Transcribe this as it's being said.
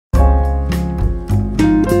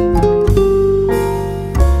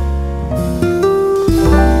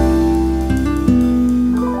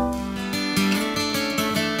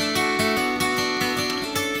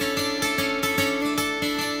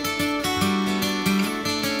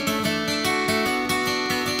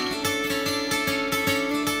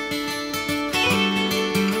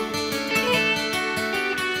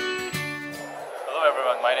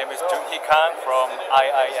Kang from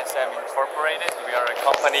iiSM Incorporated. We are a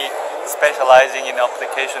company specializing in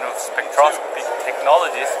application of spectroscopy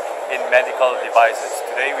technologies in medical devices.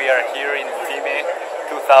 Today we are here in Fime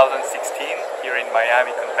 2016 here in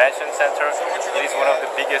Miami Convention Center. It is one of the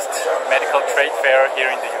biggest medical trade fair here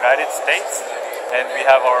in the United States. And we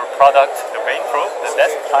have our product, the vein probe, the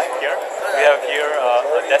desk type here. We have here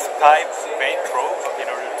a desk type vein probe in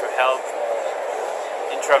order to help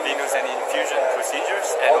intravenous and infusion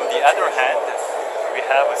procedures. And on the other hand, we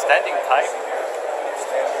have a standing type.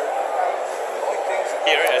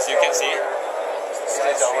 Here, as you can see, this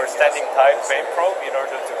is our standing type vein probe in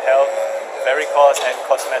order to help varicose and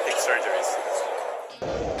cosmetic surgeries.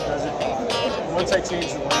 Once I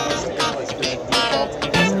change the one, it's the default.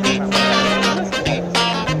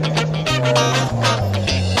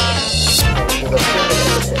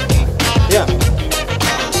 Yeah.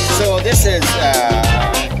 So this is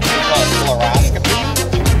we call it fluoroscopy.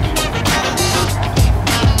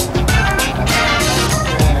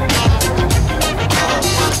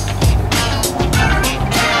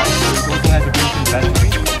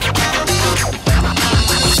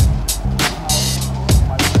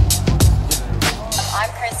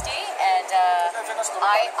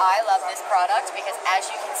 I love this product because, as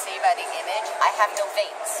you can see by the image, I have no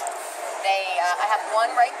veins. I have one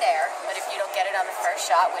right there, but if you don't get it on the first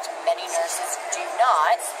shot, which many nurses do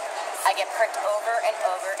not, I get pricked over and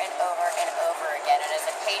over and over and over again. And as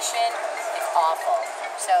a patient, it's awful.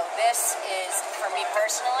 So this is, for me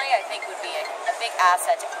personally, I think would be a big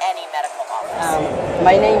asset to any medical office.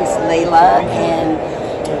 My name is Layla, and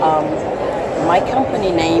my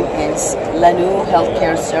company name is Lanu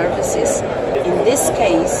Healthcare Services. In this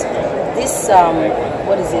case, this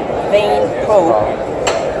vein probe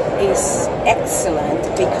is excellent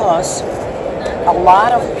because a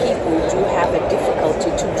lot of people do have a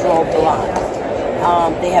difficulty to draw blood.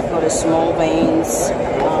 They have got small veins.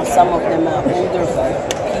 Some of them are older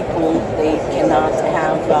people. They cannot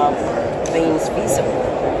have veins visible.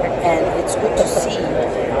 And it's good to see.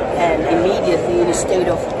 And immediately, instead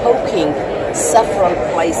of poking several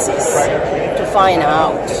places to find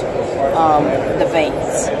out the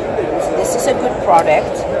veins. This is a good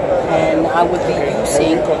product, and I would be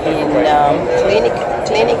using in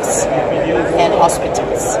clinics and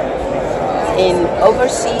hospitals, in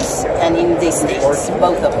overseas and in the States,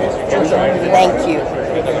 both of them. Thank you.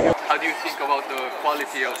 How do you think about the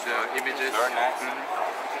quality of the images? Very nice.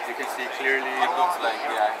 You can see clearly. It looks like,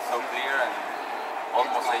 yeah, so clear and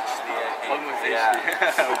almost HD. Almost yeah.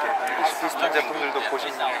 HD. Okay. Yeah.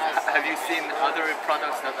 Have you seen other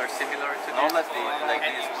products that are similar to No, this? like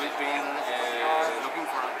this. We've been looking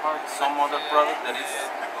for some other product that is a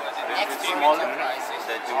little bit smaller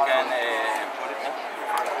that you can put it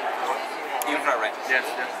infrared. Yes.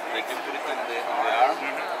 Like you put it on the arm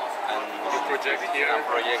and You project here and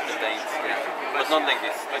project the veins. Yeah. But not like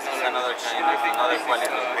this. This is another kind of another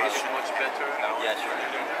quality. is much better. Yeah, sure. In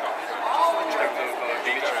terms of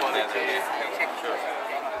image quality. Sure.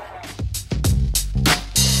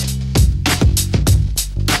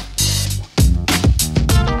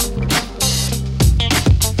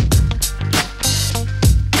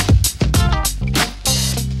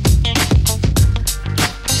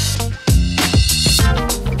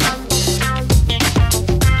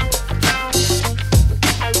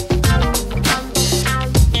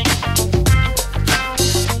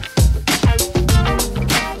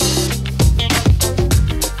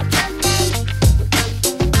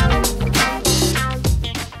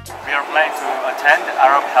 Attend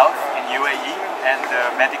Arab Health in UAE and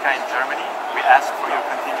Medica in Germany. We ask for your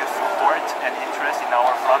continued support and interest in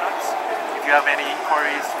our products. If you have any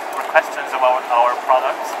inquiries or questions about our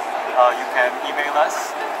products, you can email us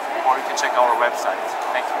or you can check our website.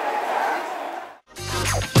 Thank you.